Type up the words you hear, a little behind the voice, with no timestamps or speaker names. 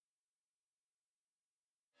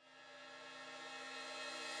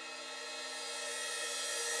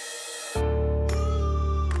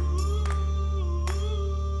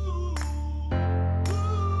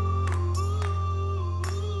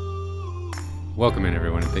Welcome in,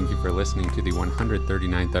 everyone, and thank you for listening to the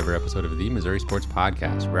 139th ever episode of the Missouri Sports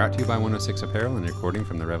Podcast, brought to you by 106 Apparel and recording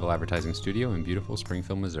from the Revel Advertising Studio in beautiful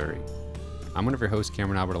Springfield, Missouri. I'm one of your hosts,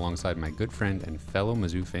 Cameron Albert, alongside my good friend and fellow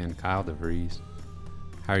Mizzou fan, Kyle DeVries.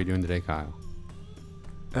 How are you doing today, Kyle?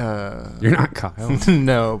 You're not Kyle.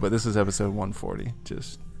 No, but this is episode 140.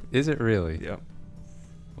 Is it really? Yep.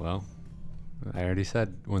 Well, I already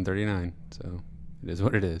said 139, so it is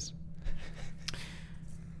what it is.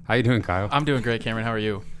 How you doing, Kyle? I'm doing great, Cameron. How are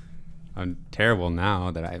you? I'm terrible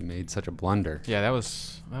now that I made such a blunder. Yeah, that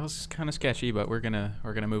was kind of sketchy, but we're gonna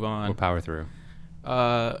move on. We'll power through.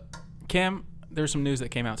 Cam, there's some news that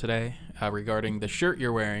came out today regarding the shirt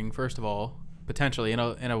you're wearing. First of all, potentially in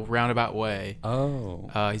a roundabout way. Oh.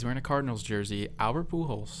 He's wearing a Cardinals jersey. Albert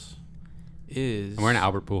Pujols is. I'm wearing an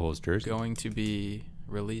Albert Pujols jersey. Going to be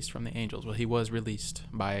released from the Angels. Well, he was released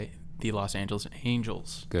by the Los Angeles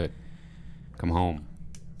Angels. Good. Come home.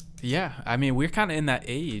 Yeah, I mean, we're kind of in that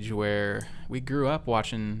age where we grew up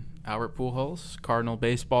watching Albert Pujols, Cardinal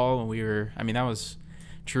baseball, and that was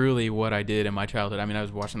truly what I did in my childhood. I mean, I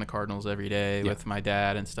was watching the Cardinals every day with my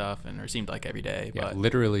dad and stuff, and it seemed like every day. Yeah, but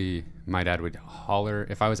literally, my dad would holler.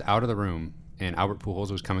 If I was out of the room and Albert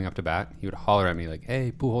Pujols was coming up to bat, he would holler at me like,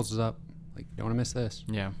 "Hey, Pujols is up. Like, you don't want to miss this."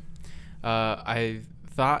 Yeah. I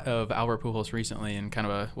thought of Albert Pujols recently and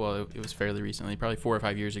it was fairly recently, probably 4 or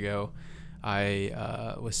 5 years ago. I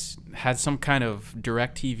had some kind of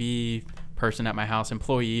DirecTV person at my house,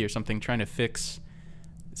 employee or something, trying to fix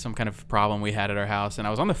some kind of problem we had at our house, and I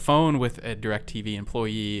was on the phone with a DirecTV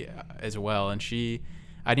employee as well, and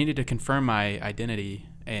I needed to confirm my identity,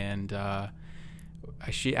 and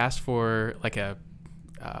she asked for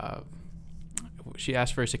a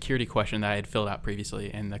security question that I had filled out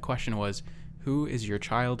previously, and the question was, "Who is your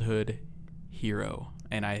childhood hero?"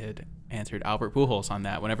 And I had answered Albert Pujols on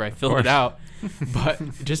that whenever I filled it out. But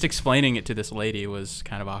just explaining it to this lady was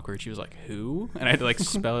kind of awkward. She was like, "Who?" And I had to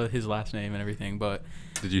spell his last name and everything. But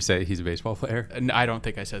did you say he's a baseball player? I don't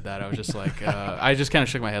think I said that. I was just like, I just kind of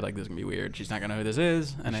shook my head like, this is going to be weird. She's not going to know who this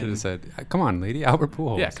is. And I should have said, "Come on, lady, Albert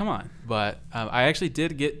Pujols." Yeah, come on. But I actually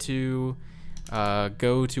did get to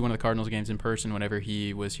go to one of the Cardinals games in person whenever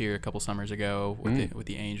he was here a couple summers ago with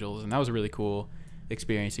the Angels. And that was a really cool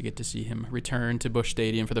experience to get to see him return to Busch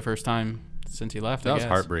Stadium for the first time since he left. That was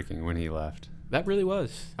heartbreaking when he left. That really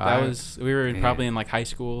was. We were probably in high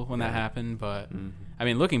school when that happened, but I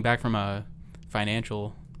mean, looking back from a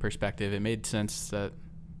financial perspective, it made sense that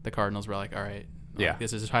the Cardinals were like, all right,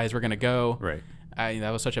 this is as high as we're going to go. Right.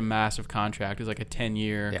 That was such a massive contract. It was like a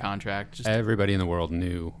 10-year contract. Just everybody in the world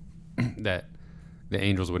knew that the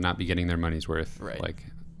Angels would not be getting their money's worth. Right. Like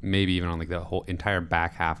maybe even on the whole entire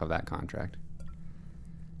back half of that contract.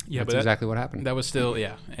 Yeah, that's exactly what happened. That was still,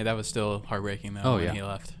 that was still heartbreaking though when he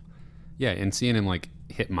left. Yeah, and seeing him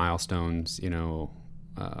hit milestones, home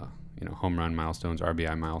run milestones,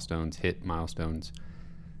 RBI milestones, hit milestones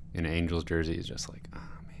in an Angels jersey is just like, oh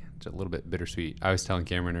man, it's a little bit bittersweet. I was telling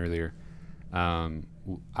Cameron earlier,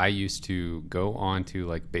 I used to go on to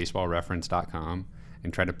baseballreference.com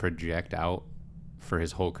and try to project out for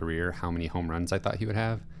his whole career how many home runs I thought he would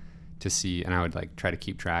have. To see, and I would try to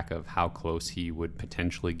keep track of how close he would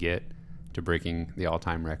potentially get to breaking the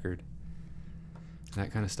all-time record,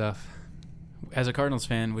 that kind of stuff. As a Cardinals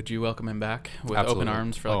fan, would you welcome him back with open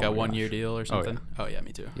arms for a 1-year deal or something? Oh yeah,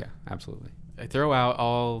 me too. Yeah, absolutely. I throw out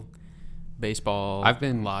all baseball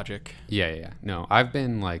logic. Yeah. No, I've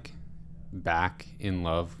been back in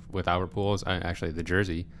love with Albert Pujols. Actually, the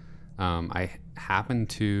jersey. I happen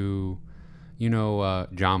to,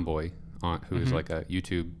 John Boy, who is a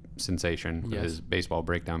YouTube sensation with his baseball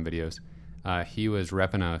breakdown videos. He was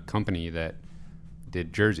repping a company that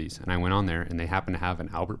did jerseys, and I went on there, and they happened to have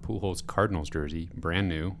an Albert Pujols Cardinals jersey, brand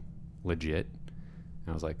new, legit. And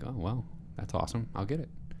I was like, oh, well, that's awesome. I'll get it.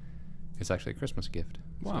 It's actually a Christmas gift.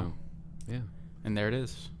 Wow. So, yeah. And there it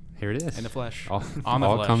is. Here it is. In the flesh. All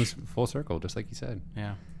comes full circle, just like you said.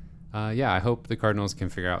 Yeah. I hope the Cardinals can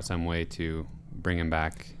figure out some way to bring him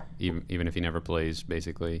back, even if he never plays,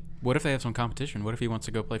 basically. What if they have some competition? What if he wants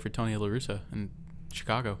to go play for Tony La Russa in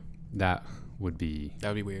Chicago? That would be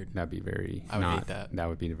weird. That'd be very I would hate that. That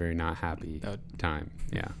would be a very not happy time.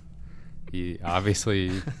 Yeah. He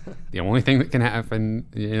obviously the only thing that can happen,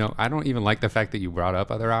 I don't even like the fact that you brought up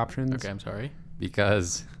other options. Okay, I'm sorry.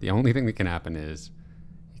 Because the only thing that can happen is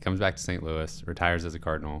he comes back to St. Louis, retires as a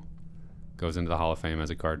Cardinal, goes into the Hall of Fame as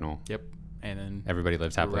a Cardinal. Yep. And then everybody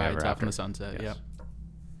lives happily ever after. Rides off in the sunset. Yes. Yep.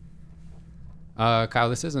 Kyle,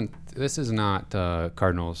 this is not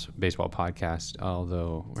Cardinals baseball podcast,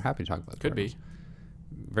 although we're happy to talk about it. Could be.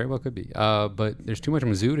 Very well could be. But there's too much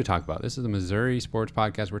Mizzou to talk about. This is the Missouri Sports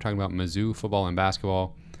Podcast. We're talking about Mizzou football and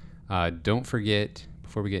basketball. Don't forget,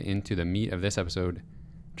 before we get into the meat of this episode,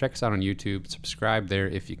 check us out on YouTube. Subscribe there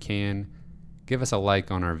if you can. Give us a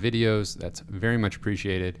like on our videos. That's very much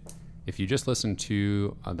appreciated. If you just listen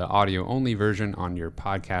to the audio-only version on your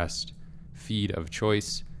podcast feed of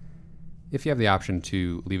choice, if you have the option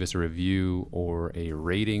to leave us a review or a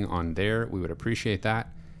rating on there, we would appreciate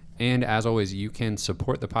that. And as always, you can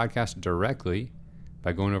support the podcast directly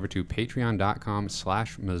by going over to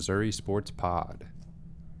patreon.com/Missouri Sports Pod.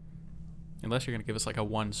 Unless you're going to give us like a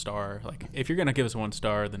 1 star. Like, if you're going to give us 1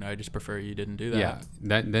 star, then I just prefer you didn't do that. Yeah,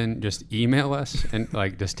 then just email us and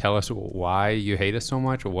just tell us why you hate us so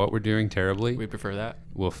much or what we're doing terribly. We prefer that.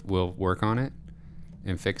 We'll work on it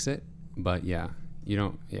and fix it. But yeah,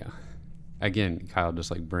 Again, Kyle, just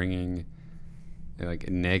like bringing like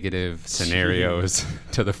negative scenarios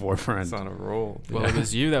to the forefront. It's on a roll. Well, it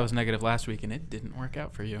was you that was negative last week, and it didn't work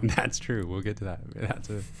out for you. That's true. We'll get to that.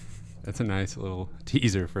 That's a nice little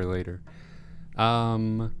teaser for later.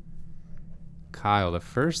 Kyle, the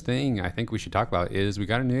first thing I think we should talk about is we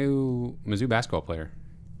got a new Mizzou basketball player,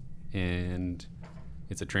 and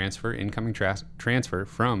it's a incoming transfer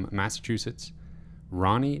from Massachusetts.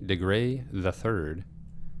 Ronnie Degray III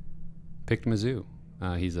picked Mizzou.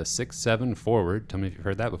 He's a 6'7" forward. Tell me if you've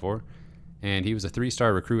heard that before. And he was a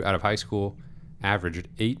 3-star recruit out of high school, averaged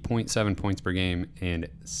 8.7 points per game and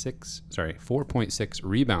 4.6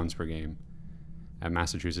 rebounds per game at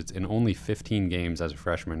Massachusetts in only 15 games as a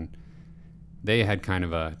freshman. They had kind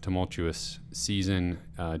of a tumultuous season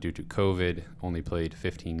due to COVID, only played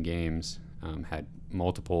 15 games, had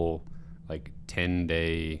multiple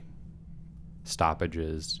 10-day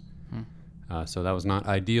stoppages. So that was not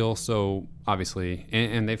ideal. So obviously,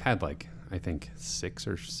 and they've had I think 6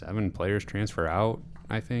 or 7 players transfer out,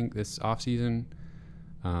 I think, this offseason.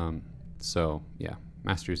 So yeah,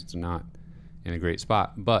 Massachusetts is not in a great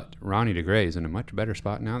spot, but Ronnie Degray is in a much better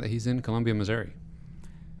spot now that he's in Columbia, Missouri.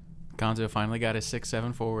 Gonzo finally got his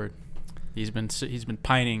 6'7" forward. He's been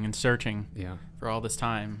pining and searching for all this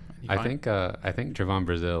time. I think Javon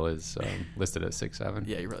Brazil is listed as 6'7".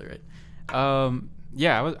 Yeah, you're really right. I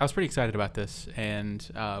was pretty excited about this, and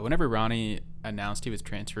whenever Ronnie announced he was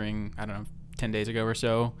transferring, 10 days ago or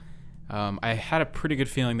so, I had a pretty good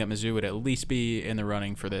feeling that Mizzou would at least be in the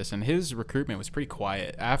running for this, and his recruitment was pretty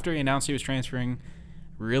quiet. After he announced he was transferring,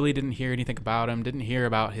 really didn't hear anything about him, didn't hear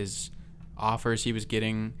about his offers he was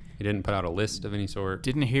getting. He didn't put out a list of any sort.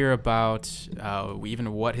 Didn't hear about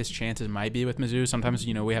even what his chances might be with Mizzou. Sometimes,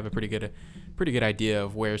 we have a pretty good idea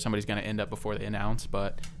of where somebody's going to end up before they announce,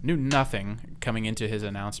 but knew nothing coming into his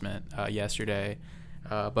announcement yesterday.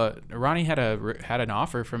 But Ronnie had an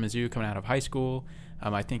offer from Mizzou coming out of high school.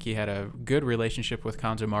 I think he had a good relationship with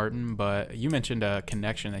Konzo Martin, but you mentioned a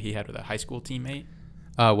connection that he had with a high school teammate.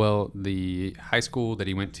 Well, the high school that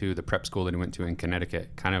he went to, the prep school that he went to in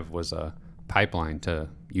Connecticut, kind of was a pipeline to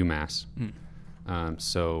UMass.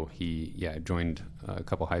 So he joined a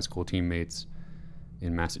couple high school teammates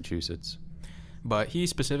in Massachusetts. But he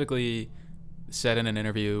specifically said in an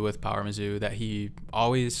interview with Power Mizzou that he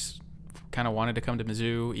always kind of wanted to come to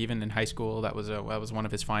Mizzou, even in high school. That was one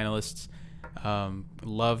of his finalists.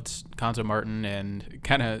 Loved Konzo Martin and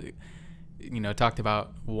kind of, talked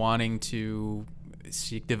about wanting to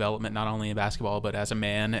seek development not only in basketball but as a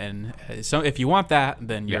man. And so, if you want that,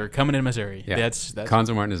 then you're coming to Missouri. Yeah. That's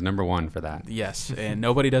Konzo Martin is number one for that. Yes, and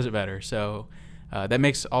nobody does it better. So that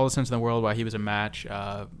makes all the sense in the world why he was a match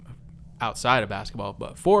outside of basketball.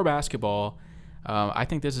 But for basketball, I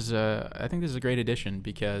think this is a great addition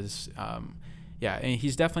because and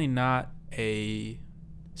he's definitely not a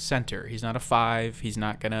center. He's not a 5. He's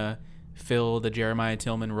not gonna fill the Jeremiah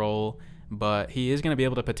Tillman role, but he is going to be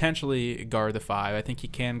able to potentially guard the 5. I think he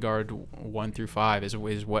can guard 1 through 5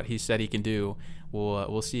 is what he said he can do.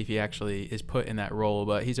 We'll see if he actually is put in that role,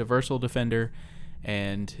 but he's a versatile defender,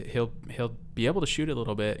 and he'll be able to shoot a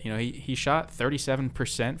little bit. He shot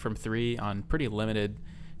 37% from 3 on pretty limited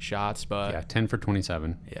shots, but 10 for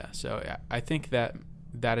 27. Yeah, so I think that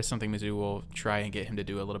is something Mizzou will try and get him to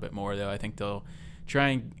do a little bit more, though. I think they'll try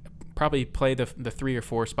and probably play the 3 or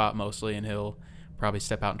 4 spot mostly, and he'll probably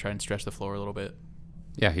step out and try and stretch the floor a little bit.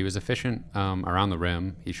 Yeah, he was efficient around the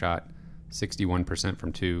rim. He shot 61%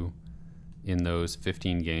 from 2 in those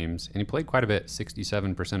 15 games, and he played quite a bit,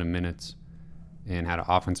 67% of minutes, and had an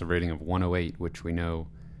offensive rating of 108, which we know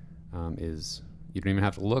is, you don't even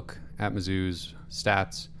have to look at Mizzou's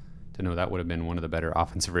stats to know that would have been one of the better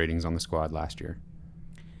offensive ratings on the squad last year.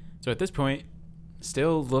 So at this point,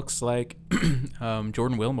 still looks like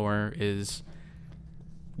Jordan Wilmore is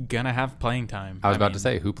gonna have playing time. I was about to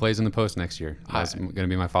say, who plays in the post next year? That's going to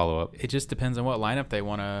be my follow-up. It just depends on what lineup they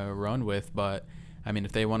want to run with, but I mean,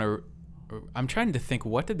 if they want to I'm trying to think,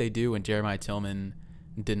 what did they do when Jeremiah Tillman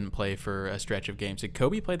didn't play for a stretch of games? Did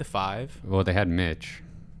Kobe play the 5? Well, they had Mitch.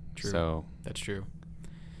 True. So that's true.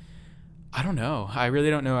 I don't know. I really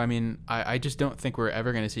don't know. I mean, I just don't think we're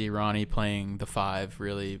ever going to see Ronnie playing the 5,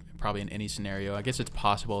 really, probably in any scenario. I guess it's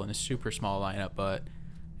possible in a super small lineup, but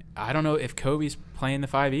I don't know if Kobe's playing the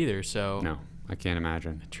 5 either. So no, I can't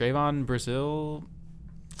imagine. Trayvon Brazil,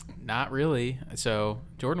 not really. So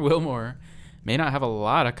Jordan Wilmore may not have a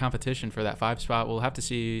lot of competition for that 5 spot. We'll have to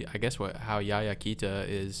see, I guess, how Yaya Kita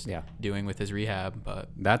is doing with his rehab. But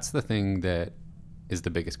that's the thing that is the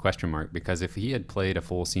biggest question mark, because if he had played a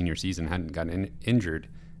full senior season, hadn't gotten injured,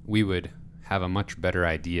 we would have a much better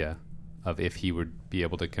idea of if he would be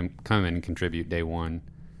able to come in and contribute day one.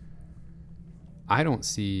 I don't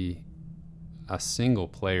see a single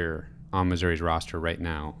player on Missouri's roster right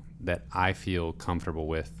now that I feel comfortable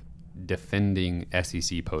with defending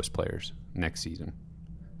SEC post players next season.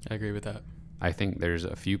 I agree with that. I think there's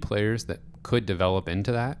a few players that could develop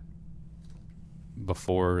into that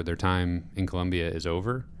before their time in Columbia is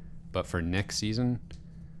over. But for next season,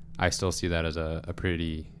 I still see that as a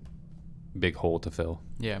pretty big hole to fill.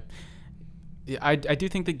 Yeah. I do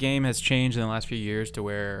think the game has changed in the last few years to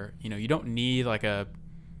where, you don't need like a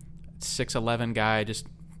 6'11" guy just,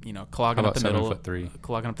 clogging up the middle. 7'3".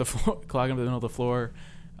 Clogging up the middle of the floor.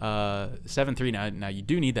 7'3". Now you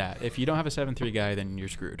do need that. If you don't have a 7'3" guy, then you're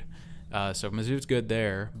screwed. So Mizzou's good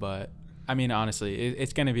there, but I mean, honestly,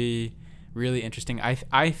 it's going to be really interesting.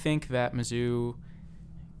 I think that Mizzou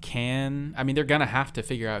can. I mean, they're gonna have to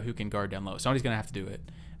figure out who can guard down low. Somebody's gonna have to do it.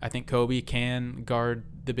 I think Kobe can guard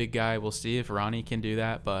the big guy. We'll see if Ronnie can do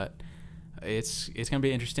that, but it's gonna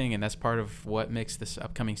be interesting, and that's part of what makes this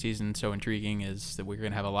upcoming season so intriguing, is that we're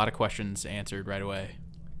gonna have a lot of questions answered right away.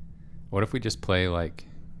 What if we just play like,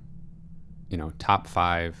 top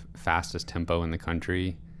 5 fastest tempo in the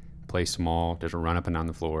country, play small, just run up and down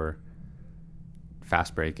the floor,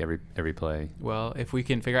 fast break every play? Well, if we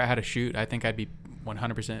can figure out how to shoot, I think I'd be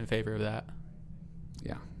 100% in favor of that.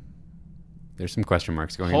 Yeah. There's some question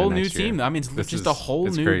marks going whole into next new year. team. I mean, it's just a whole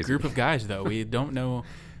new crazy group of guys, though. We don't know.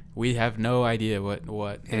 We have no idea what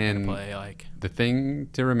they're going to play like. The thing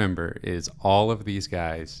to remember is all of these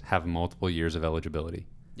guys have multiple years of eligibility.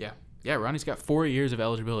 Yeah. Yeah, Ronnie's got 4 years of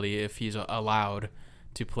eligibility if he's allowed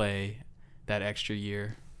to play that extra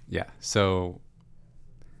year. Yeah. So,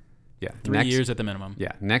 yeah. 3 years at the minimum.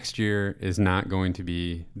 Yeah. Next year is not going to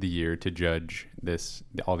be the year to judge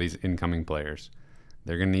all these incoming players.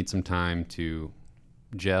 They're going to need some time to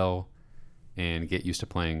gel and get used to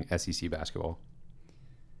playing SEC basketball.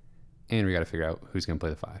 And we got to figure out who's going to play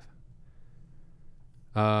the 5.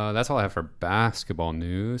 That's all I have for basketball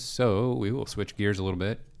news. So we will switch gears a little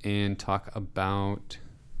bit and talk about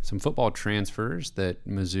some football transfers that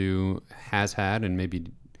Mizzou has had and maybe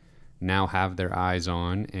now have their eyes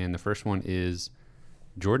on. And the first one is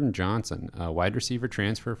Jordan Johnson, a wide receiver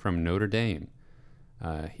transfer from Notre Dame.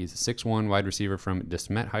 He's a 6'1" wide receiver from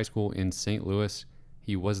DeSmet High School in St. Louis.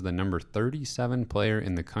 He was the number 37 player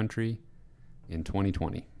in the country in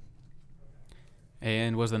 2020.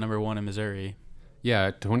 And was the number 1 in Missouri. Yeah,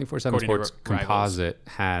 24/7 Sports Composite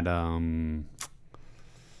had,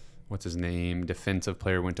 what's his name? Defensive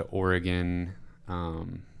player, went to Oregon.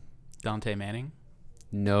 Dante Manning?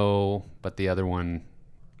 No, but the other one.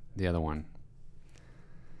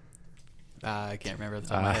 I can't remember the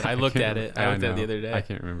top of my head. I looked at it. I looked at it the other day. I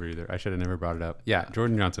can't remember either. I should have never brought it up. Yeah,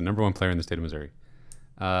 Jordan Johnson, number 1 player in the state of Missouri.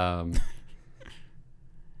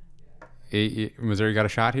 Missouri got a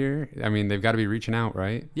shot here? I mean, they've got to be reaching out,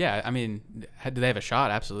 right? Yeah, I mean, do they have a shot?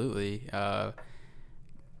 Absolutely. I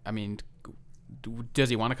mean, does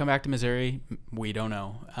he want to come back to Missouri? We don't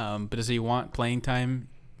know. But does he want playing time?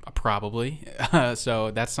 Probably. So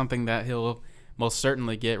that's something that he'll most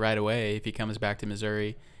certainly get right away if he comes back to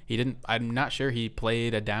Missouri. I'm not sure he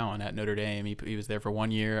played a down at Notre Dame. He was there for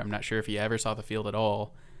 1 year. I'm not sure if he ever saw the field at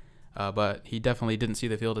all. But he definitely didn't see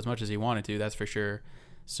the field as much as he wanted to, that's for sure.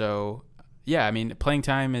 So, yeah, I mean, playing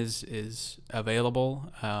time is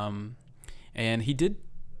available. And he did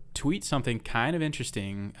tweet something kind of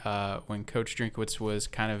interesting when Coach Drinkwitz was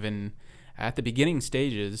kind of at the beginning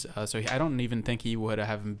stages. So I don't even think he would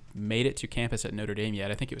have made it to campus at Notre Dame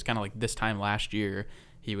yet. I think it was kind of like this time last year.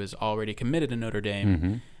 He was already committed to Notre Dame.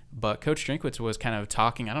 Mm-hmm. But Coach Drinkwitz was kind of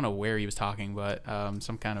talking, I don't know where he was talking, but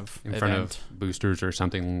some kind of in front of boosters or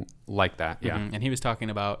something like that. Yeah. Mm-hmm. And he was talking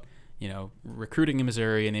about, recruiting in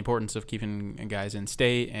Missouri and the importance of keeping guys in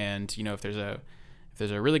state. And, if there's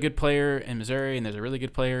there's a really good player in Missouri and there's a really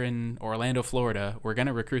good player in Orlando, Florida, we're going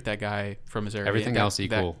to recruit that guy from Missouri. Everything else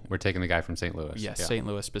equal, we're taking the guy from St. Louis. Yes, St.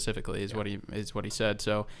 Louis specifically is what he said.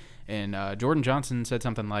 So, and Jordan Johnson said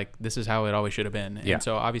something like, "This is how it always should have been." And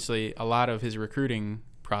so obviously a lot of his recruiting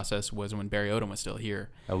process was when Barry Odom was still here,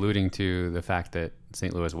 alluding to the fact that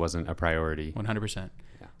St. Louis wasn't a priority. 100%.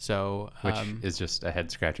 So, which is just a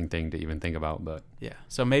head-scratching thing to even think about, but yeah.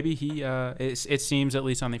 So maybe he, it seems at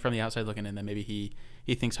least from the outside looking in, that maybe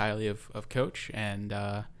he thinks highly of Coach, and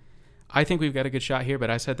I think we've got a good shot here. But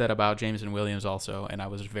I said that about Jameson Williams also, and I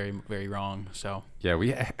was very, very wrong. So yeah,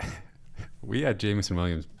 we had Jameson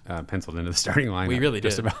Williams penciled into the starting lineup. We really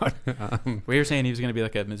just did. about. We were saying he was going to be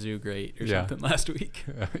like a Mizzou great or something last week.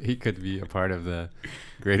 He could be a part of the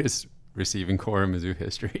greatest receiving core in Mizzou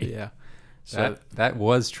history. Yeah. So that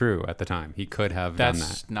was true at the time. He could have done that.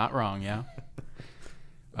 That's not wrong, yeah.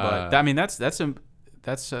 But I mean, that's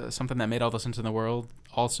something that made all the sense in the world.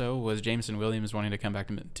 Also, was Jameson Williams wanting to come back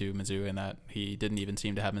to Mizzou, and that he didn't even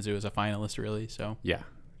seem to have Mizzou as a finalist, really. So yeah.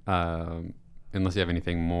 Unless you have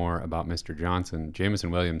anything more about Mr. Johnson, Jameson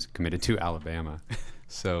Williams committed to Alabama.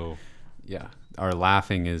 So yeah, our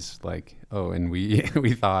laughing is like, oh, and we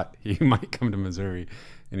thought he might come to Missouri,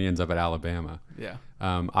 and he ends up at Alabama. Yeah.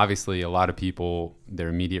 Obviously, a lot of people, their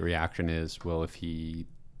immediate reaction is, well, if he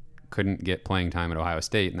couldn't get playing time at Ohio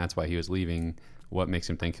State, and that's why he was leaving, what makes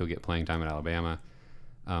him think he'll get playing time at Alabama?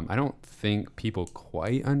 I don't think people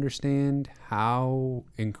quite understand how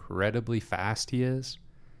incredibly fast he is.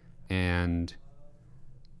 And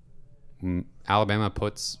Alabama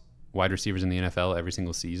puts wide receivers in the NFL every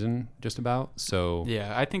single season, just about. So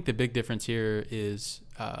yeah, I think the big difference here is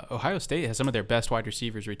Ohio State has some of their best wide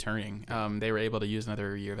receivers returning. They were able to use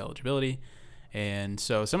another year of eligibility, and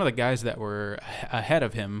so some of the guys that were ahead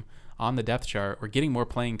of him on the depth chart were getting more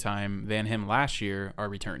playing time than him last year are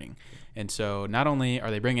returning. And so not only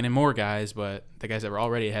are they bringing in more guys, but the guys that were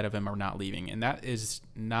already ahead of him are not leaving. And that is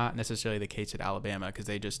not necessarily the case at Alabama, because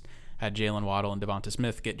they just had Jalen Waddle and Devonta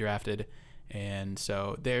Smith get drafted. And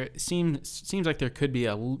so there seems like there could be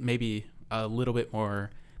maybe a little bit more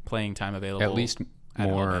playing time available. At least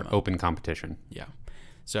more Alabama. Open competition. Yeah.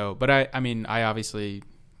 So, but I mean, I obviously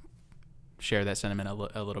share that sentiment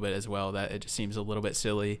a little bit as well, that it just seems a little bit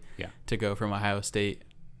silly to go from Ohio State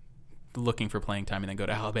looking for playing time and then go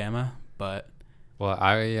to Alabama. But well,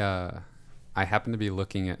 I happen to be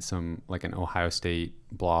looking at some, like an Ohio State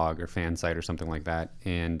blog or fan site or something like that,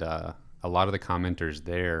 and a lot of the commenters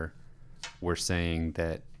there were saying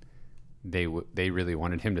that they really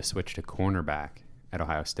wanted him to switch to cornerback at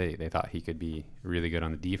Ohio State. They thought he could be really good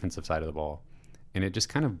on the defensive side of the ball, and it just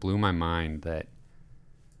kind of blew my mind that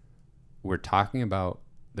we're talking about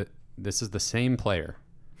that this is the same player.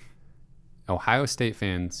 Ohio State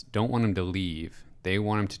fans don't want him to leave. They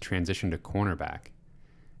want him to transition to cornerback.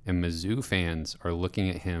 And Mizzou fans are looking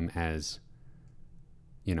at him as,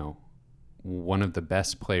 you know, one of the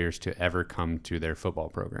best players to ever come to their football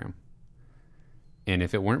program. And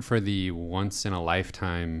if it weren't for the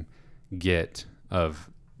once-in-a-lifetime get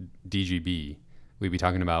of DGB, we'd be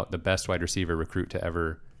talking about the best wide receiver recruit to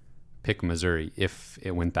ever pick Missouri if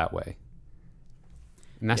it went that way.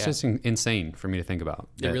 And that's just insane for me to think about.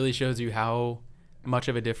 It really shows you how much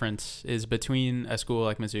of a difference is between a school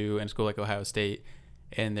like Mizzou and a school like Ohio State.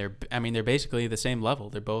 And they're basically the same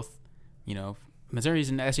level. They're both,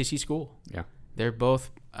 Missouri's an SEC school. Yeah. They're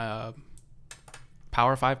both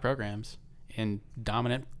Power 5 programs in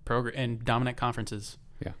dominant conferences.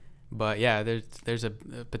 Yeah. But yeah, there's a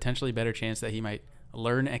potentially better chance that he might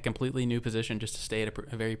learn a completely new position just to stay at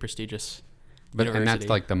a very prestigious university. And that's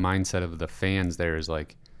like the mindset of the fans there is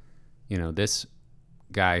like, this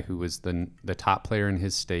guy who was the top player in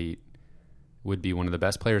his state would be one of the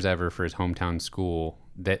best players ever for his hometown school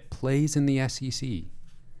that plays in the SEC.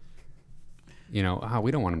 We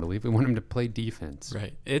don't want him to leave. We want him to play defense.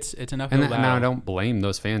 Right. It's an uphill battle. And I don't blame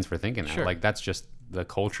those fans for thinking that. Sure. Like, that's just the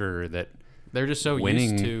culture that they're just so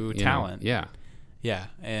used to talent. Yeah. Yeah.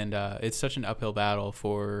 And it's such an uphill battle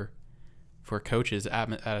for coaches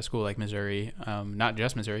at a school like Missouri, not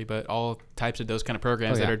just Missouri, but all types of those kind of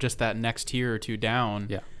programs that are just that next tier or two down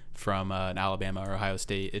from an Alabama or Ohio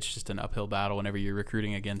State. It's just an uphill battle whenever you're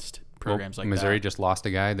recruiting against programs like Missouri that. Just lost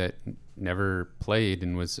a guy that never played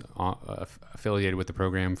and was affiliated with the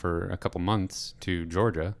program for a couple months to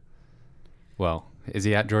Georgia. Well, is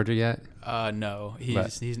he at Georgia yet? No, he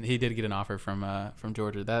did get an offer from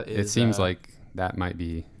Georgia. It seems like that might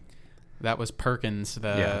be. That was Perkins,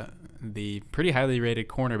 the pretty highly rated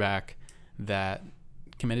cornerback that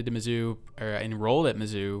committed to Mizzou or enrolled at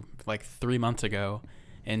Mizzou like 3 months ago.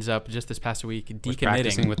 Ends up just this past week decommitting.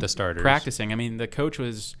 Practicing with the starters. Practicing. I mean, the coach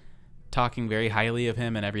was talking very highly of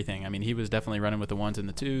him and everything. I mean, he was definitely running with the 1s and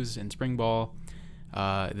the 2s in spring ball.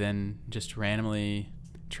 Then just randomly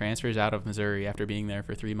transfers out of Missouri after being there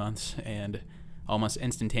for 3 months, and almost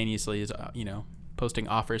instantaneously is, posting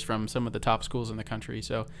offers from some of the top schools in the country.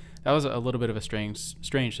 So that was a little bit of a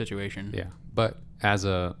strange situation. Yeah, but as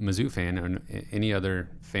a Mizzou fan and any other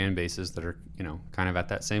fan bases that are, kind of at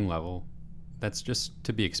that same level, that's just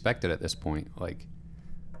to be expected at this point.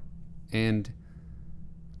 And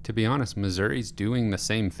to be honest, Missouri's doing the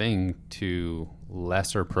same thing to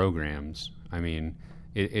lesser programs. I mean,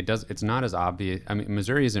 it's not as obvious. I mean,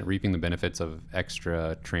 Missouri isn't reaping the benefits of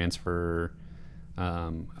extra transfer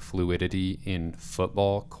fluidity in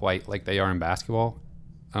football quite like they are in basketball.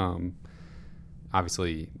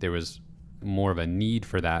 Obviously, there was more of a need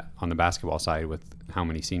for that on the basketball side with how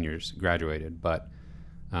many seniors graduated, but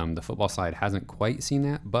the football side hasn't quite seen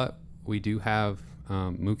that. But we do have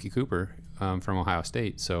Mookie Cooper from Ohio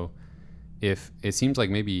State. So if it seems like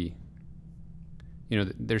maybe,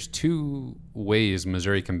 there's two ways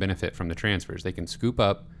Missouri can benefit from the transfers. They can scoop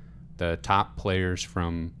up the top players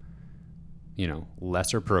from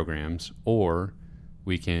lesser programs, or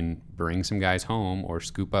we can bring some guys home or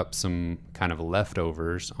scoop up some kind of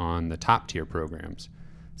leftovers on the top tier programs.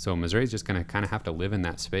 So Missouri's just going to kind of have to live in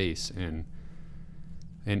that space. And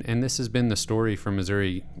this has been the story for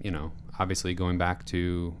Missouri, obviously going back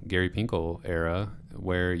to Gary Pinkel era,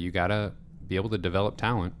 where you got to be able to develop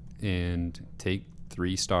talent and take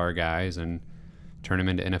 3-star guys and turn them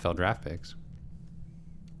into NFL draft picks.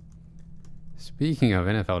 Speaking of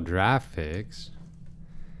NFL draft picks,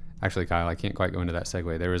 actually, Kyle, I can't quite go into that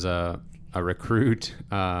segue. There was a recruit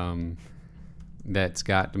that's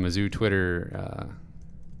got the Mizzou Twitter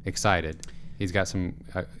excited. He's got some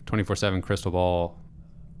 24/7 crystal ball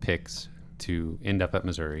picks to end up at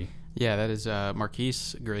Missouri. Yeah, that is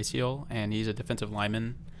Marquise Graciel, and he's a defensive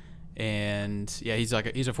lineman. And yeah, he's a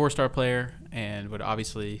 4-star player and would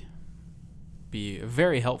obviously be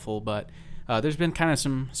very helpful, but there's been kind of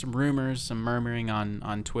some rumors, some murmuring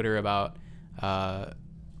on Twitter about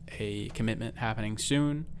a commitment happening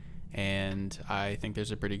soon, and I think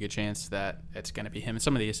there's a pretty good chance that it's going to be him. And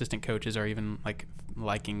some of the assistant coaches are even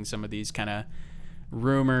liking some of these kind of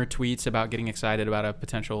rumor tweets about getting excited about a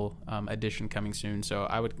potential addition coming soon. So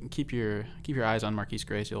I would keep your eyes on Marquise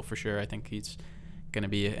Graciel for sure. I think he's going to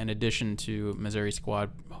be an addition to Missouri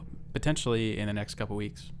squad potentially in the next couple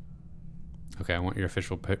weeks. Okay, I want your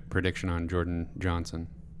official prediction on Jordan Johnson.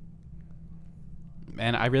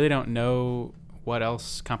 And I really don't know what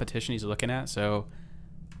else competition he's looking at. So,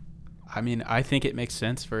 I mean, I think it makes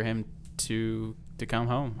sense for him to come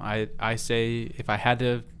home. I say, if I had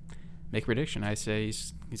to make a prediction, I say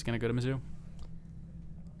he's going to go to Mizzou.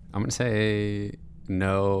 I'm going to say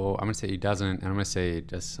no. I'm going to say he doesn't. And I'm going to say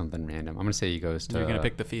just something random. I'm going to say he goes to... You're going to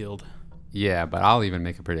pick the field. Yeah, but I'll even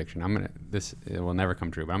make a prediction. It will never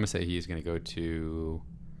come true, but I'm going to say he's going to go to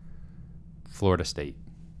Florida State.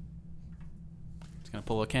 He's going to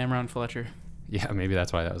pull a Cameron Fletcher. Yeah, maybe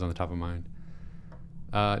that's why that was on the top of mind.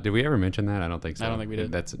 Did we ever mention that? I don't think so. I don't think we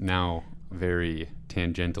did. That's now very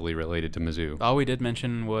tangentially related to Mizzou. All we did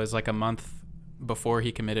mention was a month before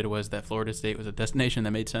he committed was that Florida State was a destination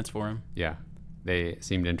that made sense for him. Yeah, they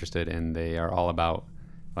seemed interested, and they are all about,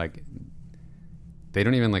 they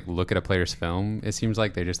don't even look at a player's film. It seems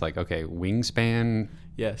like they're just okay, wingspan.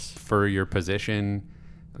 Yes. For your position,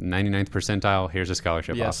 99th percentile. Here's a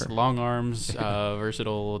scholarship offer. Yes, long arms,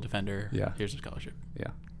 versatile defender. Yeah. Here's a scholarship.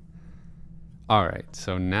 Yeah. All right,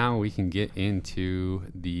 so now we can get into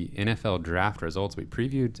the NFL draft results. We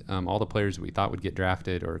previewed all the players we thought would get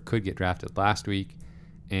drafted or could get drafted last week,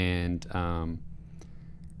 and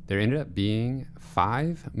there ended up being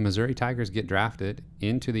 5 Missouri Tigers get drafted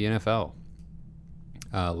into the NFL.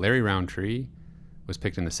 Larry Roundtree was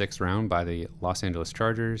picked in the 6th round by the Los Angeles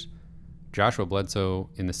Chargers. Joshua Bledsoe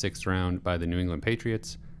in the 6th round by the New England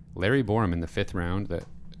Patriots. Larry Borum in the 5th round,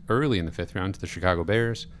 early in the 5th round, to the Chicago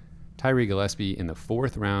Bears. Tyree Gillespie in the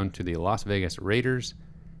 4th round to the Las Vegas Raiders.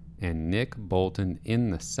 And Nick Bolton in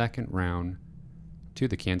the 2nd round to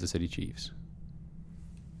the Kansas City Chiefs.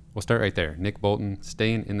 We'll start right there. Nick Bolton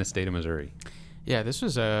staying in the state of Missouri. Yeah, this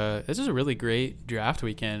is a really great draft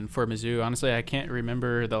weekend for Mizzou. Honestly, I can't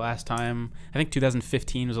remember the last time. I think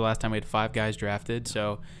 2015 was the last time we had 5 guys drafted.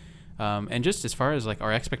 So, and just as far as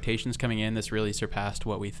our expectations coming in, this really surpassed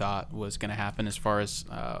what we thought was going to happen as far as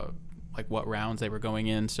what rounds they were going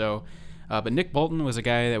in. So, but Nick Bolton was a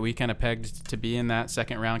guy that we kind of pegged to be in that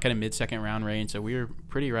 2nd round, kind of mid-2nd round range. So we were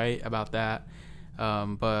pretty right about that.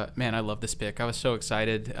 But man, I love this pick. I was so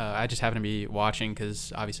excited. I just happened to be watching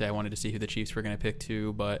because obviously I wanted to see who the Chiefs were going to pick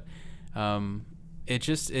too. But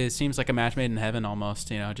it seems like a match made in heaven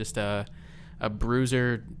almost. Just a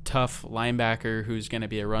bruiser, tough linebacker who's going to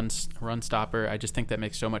be a run stopper. I just think that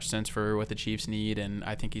makes so much sense for what the Chiefs need, and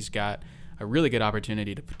I think he's got a really good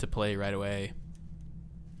opportunity to play right away.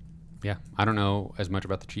 Yeah, I don't know as much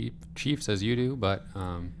about the Chiefs as you do, but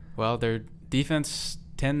well, their defense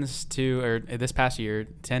this past year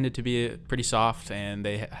tended to be pretty soft, and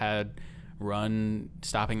they had run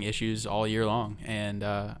stopping issues all year long, and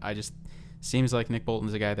seems like Nick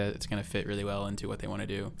Bolton's a guy that's going to fit really well into what they want to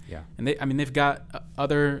do. Yeah. And they've got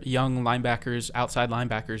other young linebackers, outside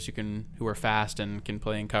linebackers who are fast and can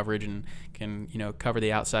play in coverage and can, cover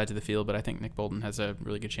the outsides of the field. But I think Nick Bolton has a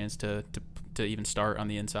really good chance to even start on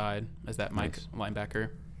the inside as that Mike linebacker.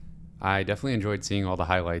 I definitely enjoyed seeing all the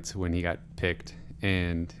highlights when he got picked.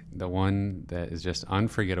 And the one that is just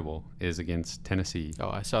unforgettable is against Tennessee. Oh,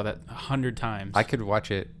 I saw that 100 times. I could watch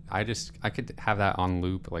it. I could have that on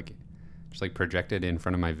loop, just projected in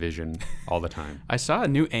front of my vision all the time. I saw a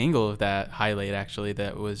new angle of that highlight, actually,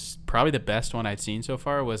 that was probably the best one I'd seen so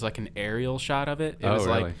far. Was like an aerial shot of it. It was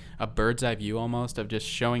really? Like a bird's eye view almost of just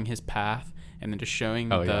showing his path and then just showing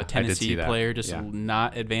the Tennessee player just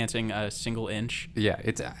not advancing a single inch. Yeah,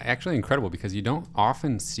 it's actually incredible because you don't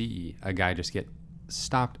often see a guy just get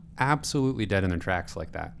stopped absolutely dead in their tracks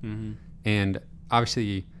like that. Mm-hmm. And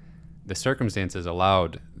obviously the circumstances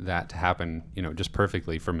allowed that to happen, just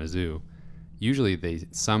perfectly for Mizzou. Usually they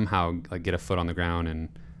somehow get a foot on the ground and,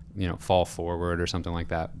 fall forward or something like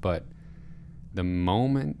that. But the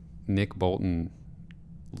moment Nick Bolton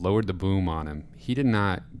lowered the boom on him, he did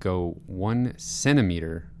not go 1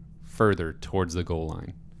 centimeter further towards the goal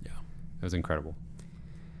line. Yeah. It was incredible.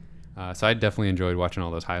 So I definitely enjoyed watching all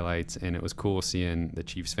those highlights, and it was cool seeing the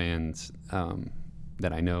Chiefs fans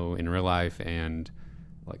that I know in real life and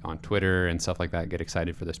on Twitter and stuff like that get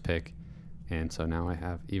excited for this pick. And so now I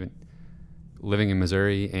have, even living in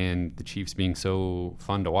Missouri and the Chiefs being so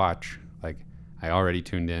fun to watch, I already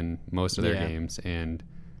tuned in most of their games, and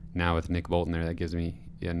now with Nick Bolton there, that gives me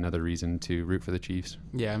another reason to root for the Chiefs.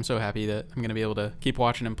 Yeah, I'm so happy that I'm going to be able to keep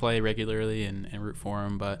watching him play regularly and root for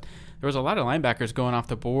him. But there was a lot of linebackers going off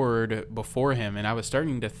the board before him, and I was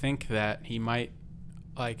starting to think that he might,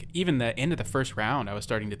 even the end of the first round, I was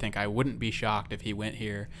starting to think I wouldn't be shocked if he went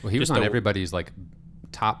here. Well, he was on everybody's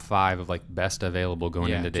top 5 of best available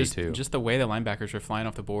going into day 2. Just the way the linebackers were flying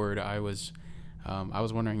off the board, I was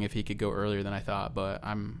wondering if he could go earlier than I thought, but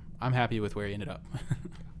I'm happy with where he ended up.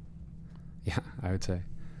 Yeah, I would say.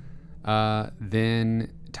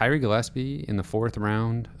 Then Tyree Gillespie in the 4th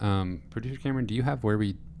round. Producer Cameron, do you have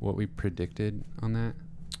what we predicted on that?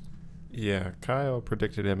 Yeah, Kyle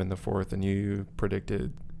predicted him in the 4th, and you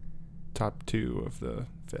predicted top 2 of the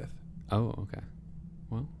 5th. Oh, okay.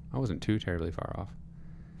 Well, I wasn't too terribly far off.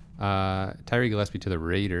 Tyree Gillespie to the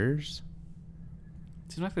Raiders.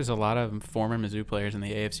 Seems like there's a lot of former Mizzou players in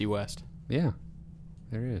the AFC West. Yeah,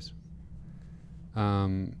 there is.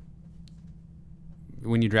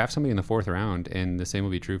 When you draft somebody in the 4th round, and the same will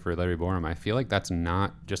be true for Larry Borum, I feel like that's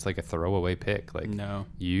not just a throwaway pick. No.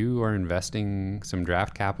 You are investing some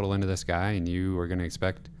draft capital into this guy, and you are going to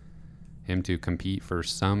expect him to compete for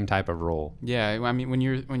some type of role. Yeah, I mean, when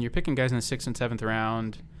you're picking guys in the 6th and 7th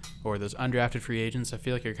round, or those undrafted free agents, I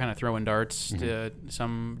feel like you're kind of throwing darts to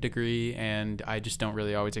some degree, and I just don't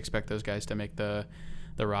really always expect those guys to make the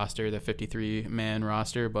roster, the 53-man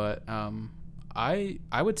roster. But I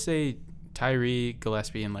would say Tyree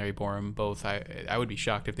Gillespie and Larry Borum both. I would be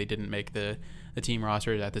shocked if they didn't make the team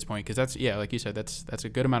roster at this point, because that's, like you said, that's a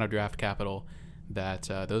good amount of draft capital that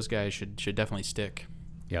those guys should definitely stick.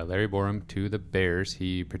 Yeah, Larry Borum to the Bears.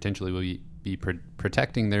 He potentially will be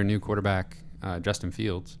protecting their new quarterback, Justin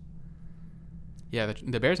Fields. Yeah,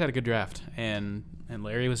 the Bears had a good draft, and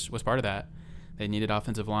Larry was part of that. They needed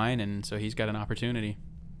offensive line, and so he's got an opportunity.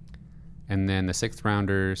 And then the 6th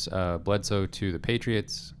rounders, Bledsoe to the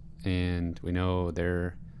Patriots. And we know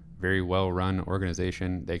they're a very well-run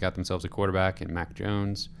organization. They got themselves a quarterback in Mac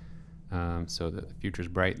Jones, so the future's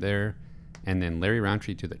bright there. And then Larry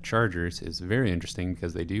Roundtree to the Chargers is very interesting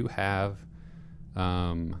because they do have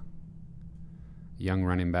young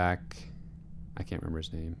running back. I can't remember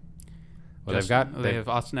his name. Well, they have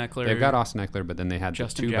Austin Eckler. They've got Austin Eckler, but then they had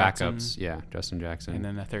Justin 2 Jackson. backups. Yeah, Justin Jackson. And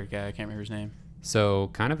then the third guy, I can't remember his name. So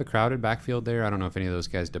kind of a crowded backfield there. I don't know if any of those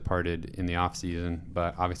guys departed in the offseason,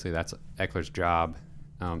 but obviously that's Eckler's job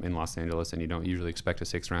in Los Angeles, and you don't usually expect a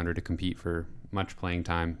 6th rounder to compete for much playing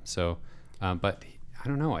time. So, but I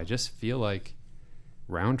don't know. I just feel like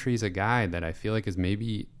Roundtree's a guy that I feel like is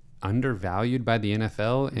maybe undervalued by the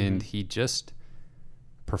NFL, and he just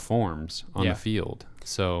performs on the field.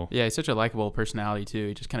 So yeah, he's such a likable personality too.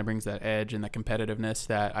 He just kind of brings that edge and that competitiveness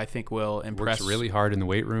that I think will impress. works really hard in the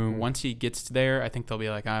weight room. Once he gets there, I think they'll be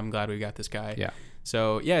like, I'm glad we got this guy. Yeah.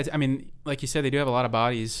 So yeah, I mean, like you said, they do have a lot of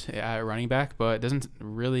bodies at running back, but it doesn't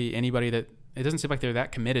seem like they're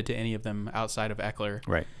that committed to any of them outside of Eckler.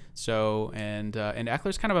 Right. So and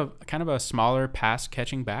Eckler's kind of a smaller pass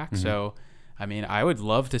catching back. Mm-hmm. So I mean, I would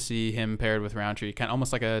love to see him paired with Roundtree, kind of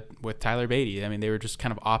almost like with Tyler Beatty. I mean, they were just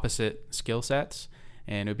kind of opposite skill sets,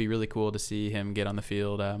 and it would be really cool to see him get on the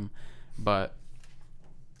field. But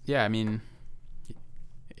yeah, I mean,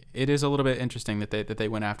 it is a little bit interesting that they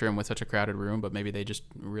went after him with such a crowded room, but maybe they just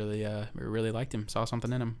really liked him, saw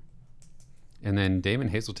something in him. And then Damon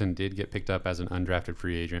Hazelton did get picked up as an undrafted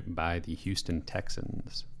free agent by the Houston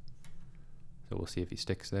Texans. So we'll see if he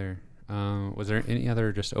sticks there. Was there any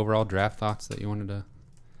other just overall draft thoughts that you wanted to?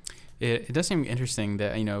 It does seem interesting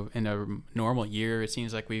that, in a normal year, it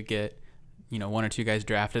seems like we get, one or two guys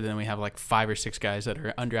drafted, and then we have like 5 or 6 guys that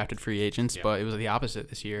are undrafted free agents, but it was the opposite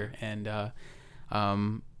this year. And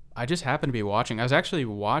I just happened to be watching. I was actually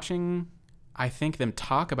watching, I think, them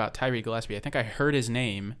talk about Tyree Gillespie. I think I heard his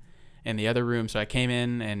name in the other room, so I came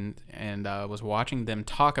in and was watching them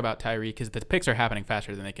talk about Tyree, because the picks are happening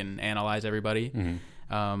faster than they can analyze everybody. Mm-hmm.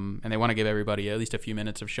 And they want to give everybody at least a few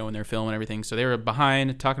minutes of showing their film and everything. So they were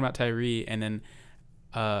behind talking about Tyree, and then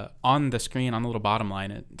on the screen, on the little bottom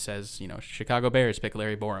line, it says, Chicago Bears pick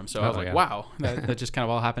Larry Borum. So I was like, wow, that just kind of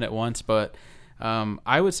all happened at once. But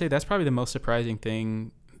I would say that's probably the most surprising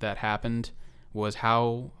thing that happened, was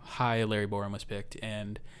how high Larry Borum was picked.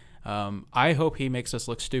 And I hope he makes us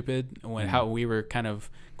look stupid when how we were kind of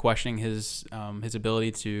questioning his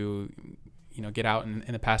ability to get out in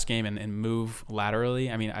the pass game and move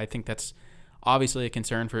laterally. I mean, I think that's obviously a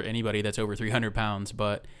concern for anybody that's over 300 pounds,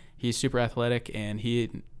 but he's super athletic, and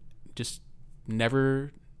he just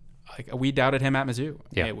never, we doubted him at Mizzou.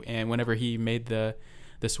 Yeah. And whenever he made the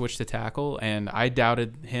switch to tackle, and I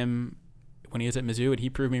doubted him when he was at Mizzou, and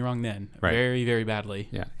he proved me wrong then. Right. Very, very badly.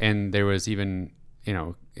 Yeah. And there was even,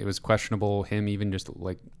 it was questionable him even just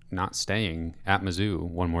not staying at Mizzou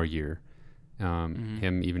one more year.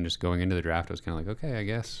 Him even just going into the draft, I was kind of like, okay, I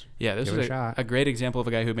guess. Yeah, this was a great example of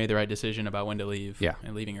a guy who made the right decision about when to leave. Yeah.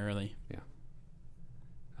 And leaving early. Yeah.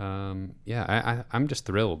 I'm just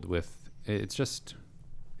thrilled with it's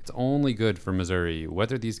only good for Missouri,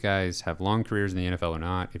 whether these guys have long careers in the NFL or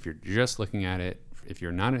not. If you're just looking at it, if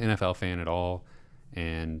you're not an NFL fan at all,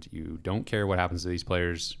 and you don't care what happens to these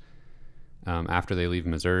players after they leave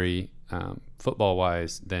Missouri,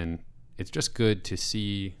 football-wise, then it's just good to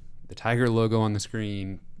see the Tiger logo on the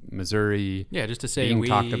screen, Missouri. Yeah, just to say being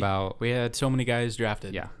talked about. We had so many guys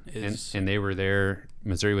drafted. Yeah, and they were there.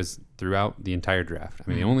 Missouri was throughout the entire draft. I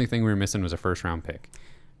mean, the only thing we were missing was a first-round pick.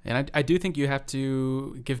 And I do think you have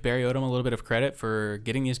to give Barry Odom a little bit of credit for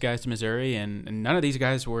getting these guys to Missouri, and none of these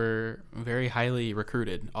guys were very highly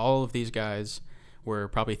recruited. All of these guys were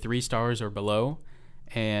probably 3 stars or below.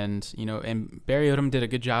 And Barry Odom did a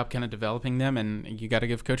good job kind of developing them, and you got to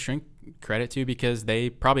give Coach Shrink credit too, because they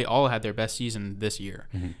probably all had their best season this year.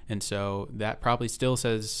 Mm-hmm. And so that probably still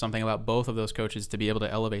says something about both of those coaches to be able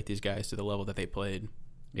to elevate these guys to the level that they played.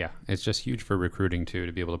 Yeah, it's just huge for recruiting too,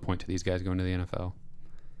 to be able to point to these guys going to the NFL.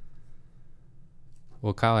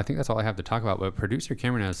 Well, Kyle, I think that's all I have to talk about, but producer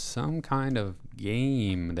Cameron has some kind of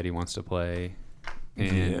game that he wants to play.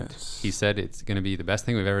 And he said it's going to be the best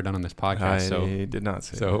thing we've ever done on this podcast. I did not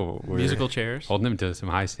say that. We're musical chairs. Holding him to some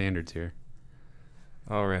high standards here.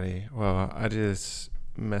 Alrighty. Well, I just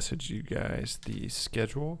messaged you guys the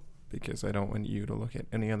schedule, because I don't want you to look at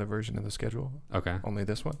any other version of the schedule. Okay. Only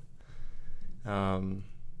this one. And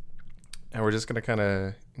we're just going to kind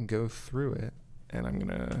of go through it, and I'm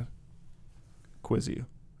going to quiz you.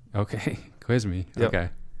 Okay. Quiz me.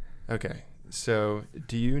 Yep. Okay. So,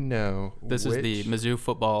 do you know this is the Mizzou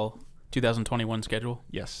football 2021 schedule?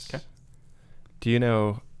 Yes. Okay. Do you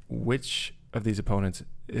know which of these opponents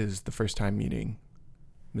is the first time meeting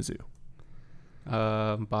Mizzou?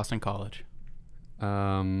 Boston College.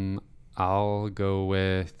 I'll go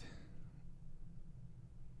with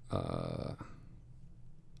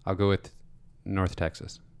North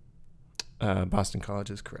Texas. Boston College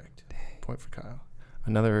is correct. Dang. Point for Kyle.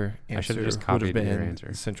 Another answer I should have just copied your been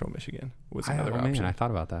answer. Central Michigan was another option. Man, I thought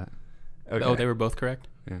about that. Okay. Oh, they were both correct?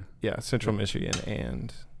 Yeah, Central Michigan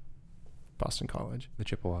and Boston College. The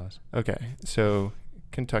Chippewas. Okay, so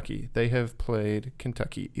Kentucky. They have played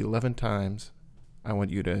Kentucky 11 times. I want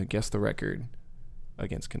you to guess the record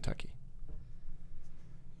against Kentucky.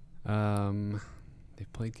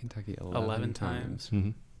 They've played Kentucky 11 times. Mm-hmm.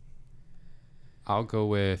 I'll go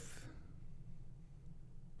with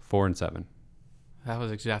 4-7. That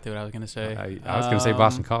was exactly what I was going to say. I was going to say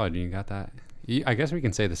Boston College, and you got that. I guess we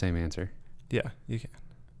can say the same answer, Yeah, you can.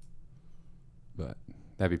 but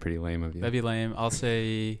that'd be pretty lame of you. That'd be lame. I'll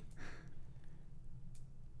say.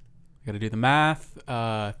 I got to do the math.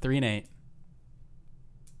 3-8.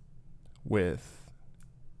 With.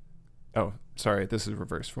 Oh, sorry. This is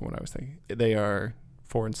reverse from what I was thinking. They are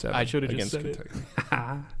 4-7. I should have just against said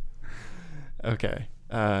Kentucky. Okay.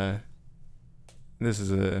 This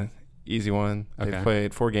is a easy one. Okay. They've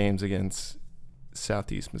played 4 games against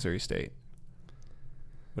Southeast Missouri State.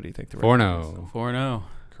 What do you think the 4-0. 4-0.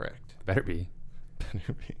 Correct. Better be.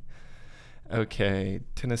 Better be. Okay.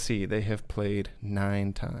 Tennessee, they have played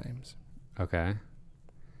 9 times. Okay.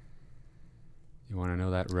 You want to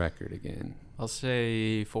know that record again? I'll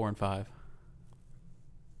say 4-5.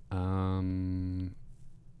 I'll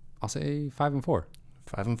say 5-4.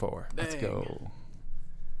 5-4. Let's go.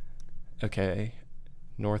 Okay.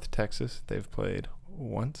 North Texas, they've played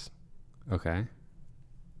once. Okay.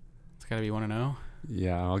 It's got to be 1-0.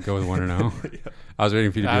 Yeah, I'll go with 1-0. Yeah. I was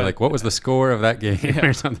waiting for you to be like, what was the score of that game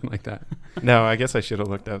or something like that. No, I guess I should have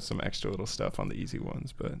looked up some extra little stuff on the easy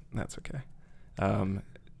ones, but that's okay.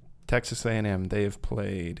 Texas A&M, they have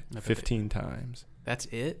played 15 times. That's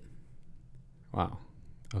it? Wow.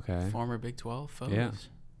 Okay. Former Big 12 foes. Yeah.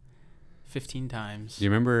 15 times. Do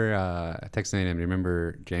you remember Texas A&M? Do you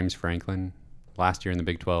remember James Franklin last year in the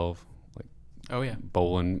Big 12? Oh, yeah.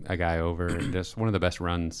 Bowling a guy over. Just one of the best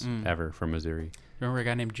runs ever from Missouri. Remember a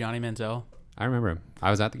guy named Johnny Manziel? I remember him.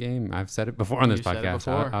 I was at the game. I've said it before on this You said it podcast.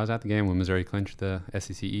 before. I was at the game when Missouri clinched the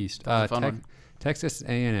SEC East. That was a fun one. Texas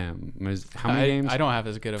A&M. How many games? I don't have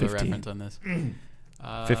as good of 15. a reference on this.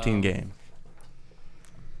 15 game.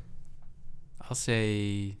 I'll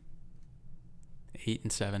say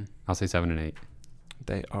 8-7. I'll say 7-8.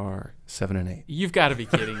 They are 7-8. You've got to be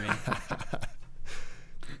kidding me. At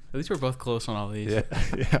least we're both close on all these. Yeah.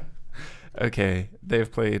 Yeah. Okay. They've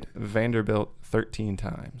played Vanderbilt 13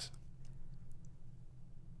 times.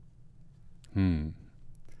 Give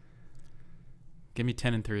me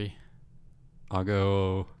 10-3. I'll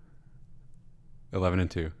go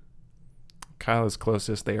 11-2. Kyle is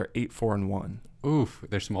closest. They are 8-4-1. Oof,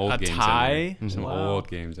 there's some old A games tie? in there. Some Wow. old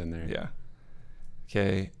games in there. Yeah.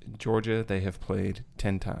 Okay. Georgia, they have played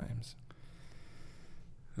 10 times.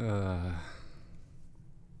 2-7.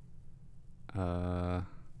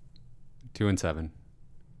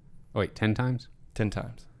 Oh, wait, 10 times? 10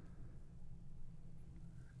 times.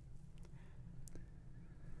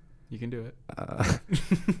 You can do it.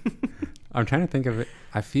 I'm trying to think of it.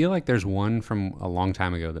 I feel like there's one from a long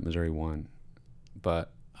time ago that Missouri won,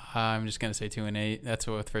 but I'm just going to say 2-8. That's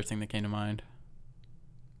the first thing that came to mind.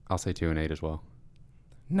 I'll say 2-8 as well.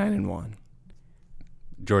 9-1.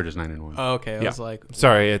 Georgia's 9-1. Oh, okay. I Yeah. was like,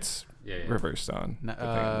 Sorry, it's Yeah. reversed on. the thing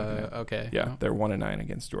I'm looking at. okay. Yeah, No. they're 1-9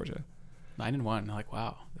 against Georgia. 9-1. I'm like,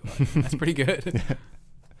 wow. That's pretty good.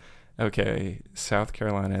 Okay, South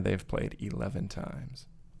Carolina, they've played 11 times.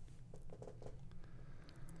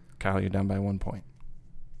 Kyle, you're down by 1 point.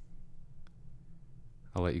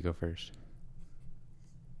 I'll let you go first.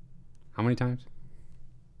 How many times?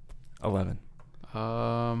 11.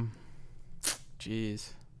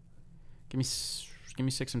 Jeez. Give me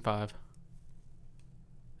 6 and 5.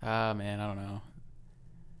 Ah, man, I don't know.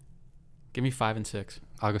 Give me 5 and 6.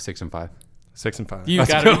 I'll go 6 and 5. 6 and 5. You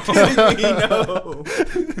gotta be kidding me.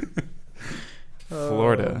 No.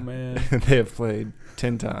 Florida. Oh, man. They have played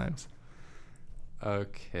 10 times.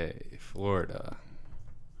 Okay, Florida.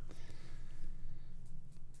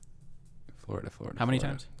 How many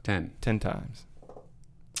times? 10. 10 times.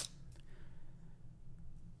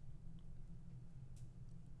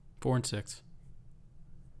 4 and 6.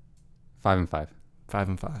 5 and 5. 5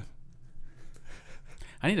 and 5.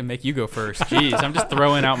 I need to make you go first. Jeez, I'm just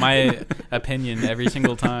throwing out my opinion every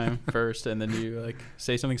single time first, and then you like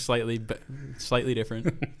say something slightly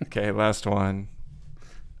different. Okay, last one.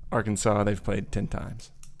 Arkansas, they've played 10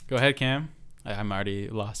 times. Go ahead, Cam. I'm already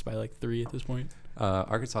lost by like 3 at this point.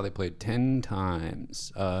 Arkansas, they played 10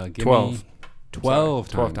 times. Give 12. me 12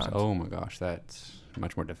 Sorry, 12 times. times. Oh my gosh, that's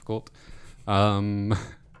much more difficult. 12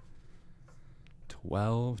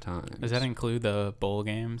 times. Does that include the bowl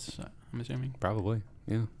games? I'm assuming. Probably,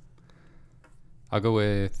 yeah. I'll go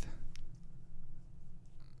with.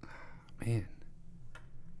 Man.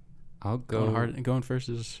 I'll go Going first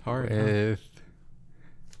is hard. Huh? with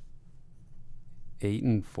 8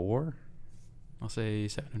 and 4. I'll say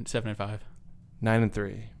 7 and 5. 9 and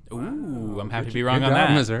 3. Ooh, I'm happy to Good be wrong job, on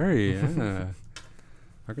that. Missouri, yeah.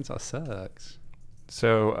 Arkansas sucks.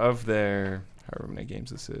 So of their, however many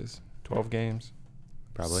games this is, 12 games?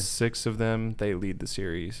 Probably. 6 of them, they lead the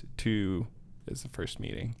series. 2 is the first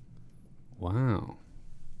meeting. Wow.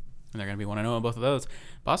 And they're going to be 1-0 in both of those.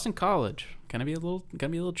 Boston College, gonna be a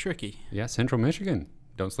little tricky. Yeah, Central Michigan.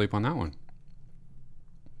 Don't sleep on that one.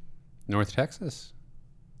 North Texas.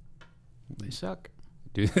 They suck.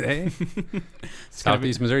 Do they?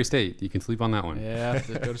 Southeast Missouri State. You can sleep on that one. Yeah,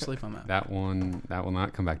 go to sleep on that. That will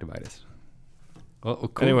not come back to bite us. Well,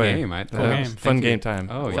 cool Anyway, game. Cool game. Fun game time.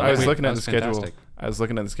 Oh, So yeah. I was looking at That the was schedule. fantastic. I was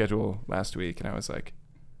looking at the schedule last week, and I was like,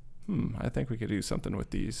 I think we could do something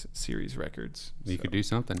with these series records. You could do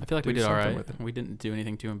something. I feel like we Do did all something right. with it. We didn't do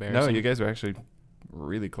anything too No, embarrassing. you guys were actually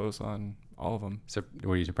really close on all of them.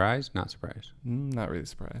 Were you surprised? Not surprised. Not really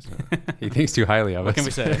surprised. He thinks too highly of What us. can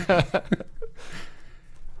we say?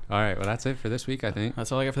 All right. Well, that's it for this week, I think.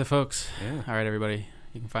 That's all I got for the folks. Yeah. All right, everybody.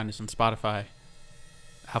 You can find us on Spotify,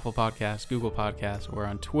 Apple Podcasts, Google Podcasts. We're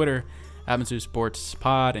on Twitter at Missouri Sports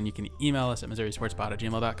Pod, and you can email us at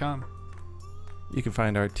MissouriSportsPod@gmail.com. You can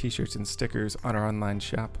find our t-shirts and stickers on our online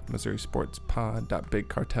shop,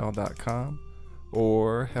 MissouriSportsPod.BigCartel.com,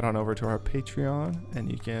 or head on over to our Patreon,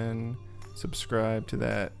 and you can subscribe to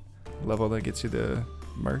that level that gets you the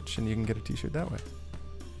merch, and you can get a t-shirt that way.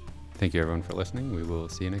 Thank you, everyone, for listening. We will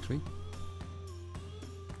see you next week.